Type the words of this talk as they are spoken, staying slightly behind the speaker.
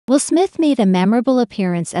Will Smith made a memorable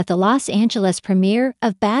appearance at the Los Angeles premiere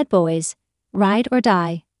of Bad Boys, Ride or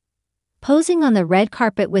Die. Posing on the red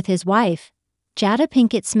carpet with his wife, Jada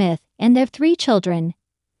Pinkett Smith, and their 3 children,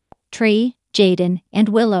 Trey, Jaden, and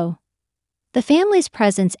Willow. The family's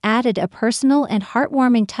presence added a personal and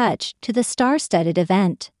heartwarming touch to the star-studded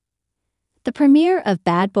event. The premiere of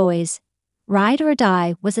Bad Boys, Ride or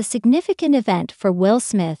Die was a significant event for Will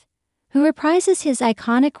Smith, who reprises his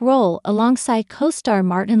iconic role alongside co-star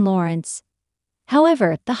Martin Lawrence.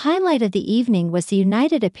 However, the highlight of the evening was the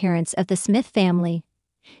united appearance of the Smith family,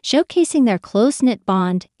 showcasing their close-knit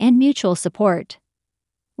bond and mutual support.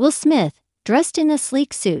 Will Smith, dressed in a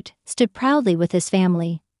sleek suit, stood proudly with his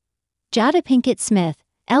family. Jada Pinkett Smith,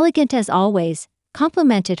 elegant as always,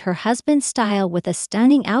 complimented her husband's style with a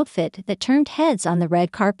stunning outfit that turned heads on the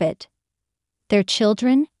red carpet. Their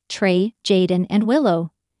children, Trey, Jaden, and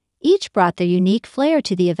Willow, each brought their unique flair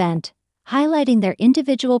to the event, highlighting their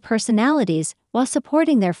individual personalities while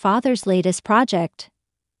supporting their father's latest project.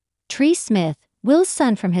 Trey Smith, Will's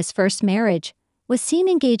son from his first marriage, was seen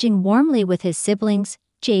engaging warmly with his siblings,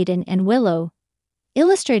 Jaden and Willow,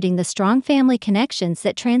 illustrating the strong family connections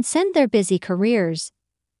that transcend their busy careers.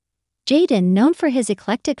 Jaden, known for his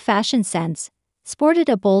eclectic fashion sense, sported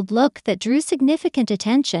a bold look that drew significant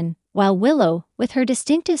attention, while Willow, with her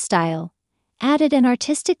distinctive style, added an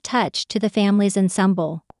artistic touch to the family's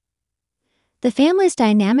ensemble. The family's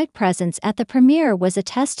dynamic presence at the premiere was a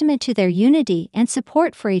testament to their unity and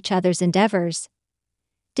support for each other's endeavors.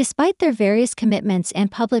 Despite their various commitments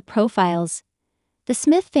and public profiles, the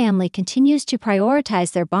Smith family continues to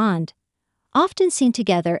prioritize their bond, often seen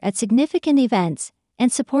together at significant events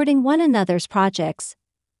and supporting one another's projects.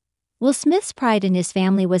 Will Smith's pride in his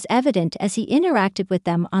family was evident as he interacted with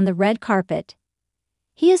them on the red carpet.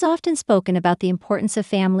 He has often spoken about the importance of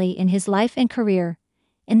family in his life and career,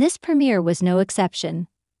 and this premiere was no exception.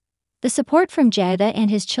 The support from Jada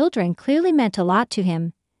and his children clearly meant a lot to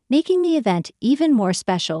him, making the event even more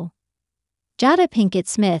special. Jada Pinkett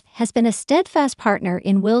Smith has been a steadfast partner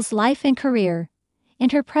in Will's life and career,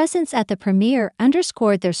 and her presence at the premiere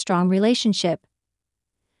underscored their strong relationship.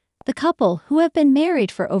 The couple, who have been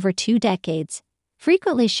married for over 2 decades,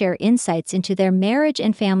 frequently share insights into their marriage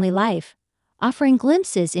and family life, offering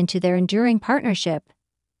glimpses into their enduring partnership.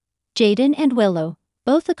 Jaden and Willow,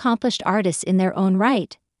 both accomplished artists in their own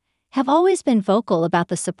right, have always been vocal about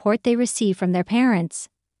the support they receive from their parents.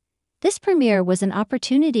 This premiere was an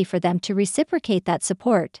opportunity for them to reciprocate that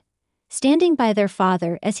support, standing by their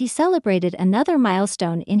father as he celebrated another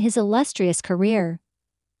milestone in his illustrious career.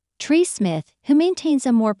 Trey Smith, who maintains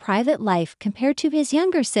a more private life compared to his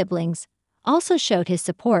younger siblings, also showed his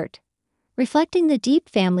support, reflecting the deep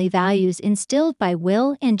family values instilled by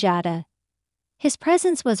Will and Jada. His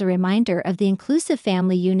presence was a reminder of the inclusive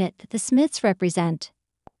family unit that the Smiths represent.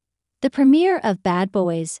 The premiere of Bad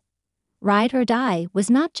Boys, Ride or Die was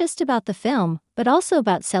not just about the film, but also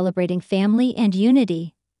about celebrating family and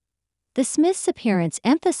unity. The Smiths' appearance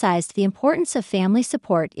emphasized the importance of family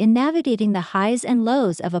support in navigating the highs and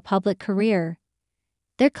lows of a public career.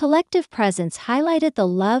 Their collective presence highlighted the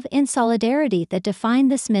love and solidarity that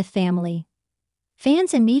defined the Smith family.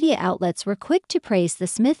 Fans and media outlets were quick to praise the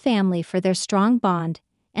Smith family for their strong bond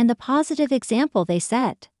and the positive example they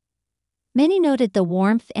set. Many noted the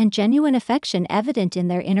warmth and genuine affection evident in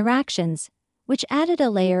their interactions, which added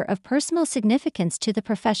a layer of personal significance to the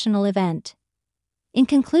professional event. In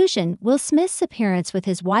conclusion, Will Smith's appearance with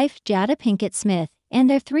his wife Jada Pinkett Smith and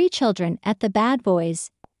their 3 children at the Bad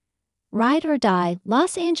Boys, Ride or Die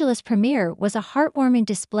Los Angeles premiere was a heartwarming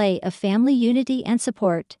display of family unity and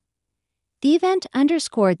support. The event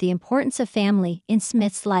underscored the importance of family in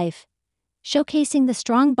Smith's life, showcasing the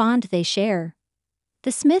strong bond they share.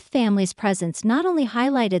 The Smith family's presence not only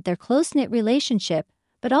highlighted their close-knit relationship,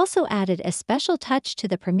 but also added a special touch to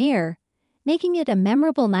the premiere, making it a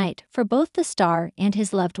memorable night for both the star and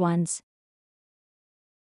his loved ones.